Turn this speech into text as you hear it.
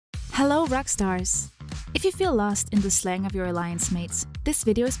Hello rockstars! If you feel lost in the slang of your alliance mates, this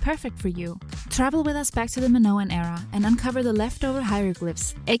video is perfect for you. Travel with us back to the Minoan era and uncover the leftover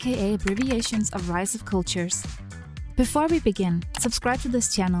hieroglyphs, aka abbreviations of rise of cultures. Before we begin, subscribe to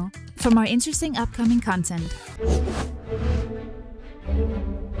this channel for more interesting upcoming content.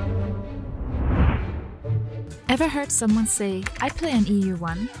 Ever heard someone say, "I play on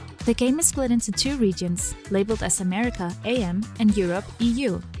EU1"? The game is split into two regions, labeled as America (AM) and Europe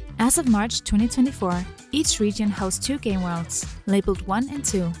 (EU). As of March 2024, each region hosts two game worlds, labeled 1 and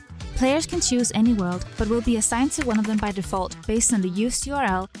 2. Players can choose any world, but will be assigned to one of them by default based on the used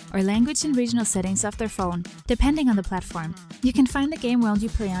URL or language and regional settings of their phone, depending on the platform. You can find the game world you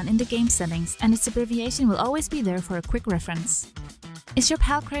play on in the game settings, and its abbreviation will always be there for a quick reference. Is your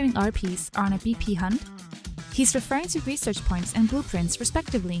pal craving RPs or on a BP hunt? He's referring to research points and blueprints,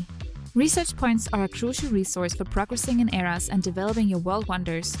 respectively. Research points are a crucial resource for progressing in eras and developing your world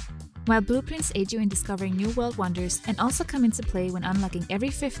wonders, while blueprints aid you in discovering new world wonders and also come into play when unlocking every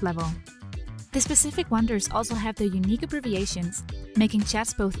 5th level. The specific wonders also have their unique abbreviations, making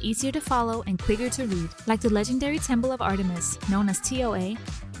chats both easier to follow and quicker to read, like the legendary Temple of Artemis, known as TOA,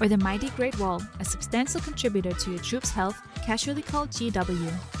 or the Mighty Great Wall, a substantial contributor to your troops' health, casually called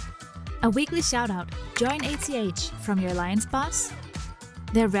GW. A weekly shoutout, join ATH from your Alliance boss.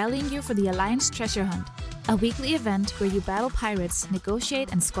 They're rallying you for the Alliance Treasure Hunt, a weekly event where you battle pirates,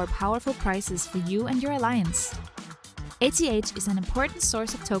 negotiate and score powerful prizes for you and your Alliance. ATH is an important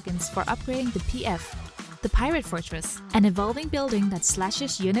source of tokens for upgrading the PF, the Pirate Fortress, an evolving building that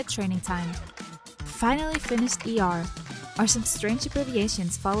slashes unit training time. Finally finished ER are some strange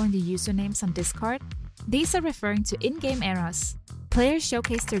abbreviations following the usernames on Discord. These are referring to in-game eras. Players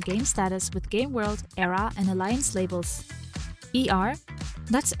showcase their game status with Game World, Era, and Alliance labels. ER?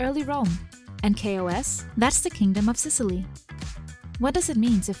 That's early Rome. And KOS? That's the Kingdom of Sicily. What does it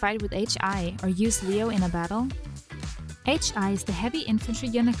mean to fight with HI or use Leo in a battle? HI is the heavy infantry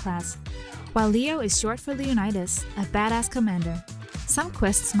unit class, while Leo is short for Leonidas, a badass commander. Some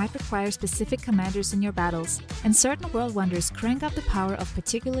quests might require specific commanders in your battles, and certain world wonders crank up the power of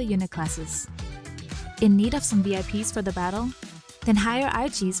particular unit classes. In need of some VIPs for the battle? Then hire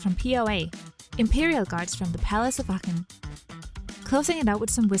IGs from POA, Imperial Guards from the Palace of Aachen. Closing it out with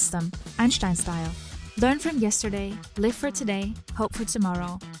some wisdom, Einstein style. Learn from yesterday, live for today, hope for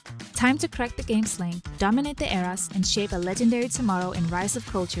tomorrow. Time to crack the game slang, dominate the eras, and shape a legendary tomorrow in Rise of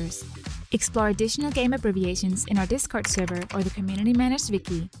Cultures. Explore additional game abbreviations in our Discord server or the community managed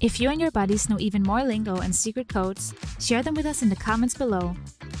wiki. If you and your buddies know even more lingo and secret codes, share them with us in the comments below.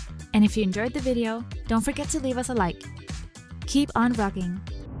 And if you enjoyed the video, don't forget to leave us a like. Keep on rocking!